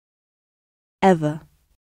ever.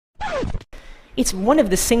 It's one of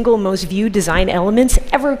the single most viewed design elements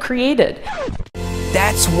ever created.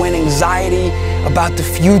 That's when anxiety about the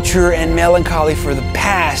future and melancholy for the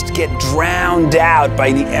past get drowned out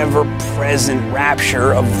by the ever-present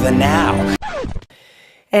rapture of the now.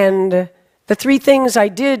 And the three things I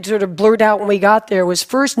did sort of blurt out when we got there was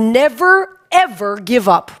first, never, ever give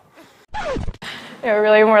up.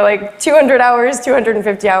 Really more like 200 hours,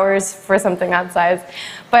 250 hours for something that size.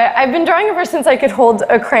 But I've been drawing ever since I could hold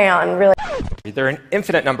a crayon, really. There are an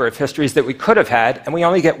infinite number of histories that we could have had, and we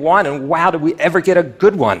only get one, and wow, did we ever get a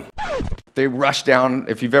good one? They rush down.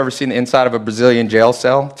 If you've ever seen the inside of a Brazilian jail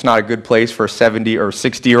cell, it's not a good place for a 70 or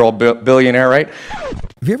 60-year-old billionaire, right?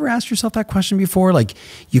 Have you ever asked yourself that question before? Like,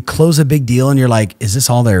 you close a big deal and you're like, is this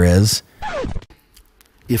all there is?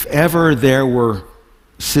 If ever there were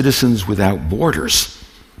citizens without borders,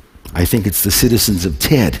 I think it's the citizens of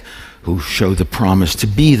TED who show the promise to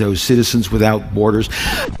be those citizens without borders.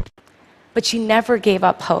 But she never gave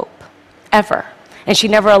up hope, ever. And she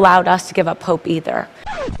never allowed us to give up hope either.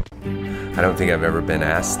 I don't think I've ever been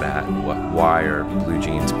asked that. Why are blue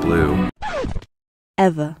jeans blue?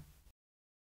 Ever.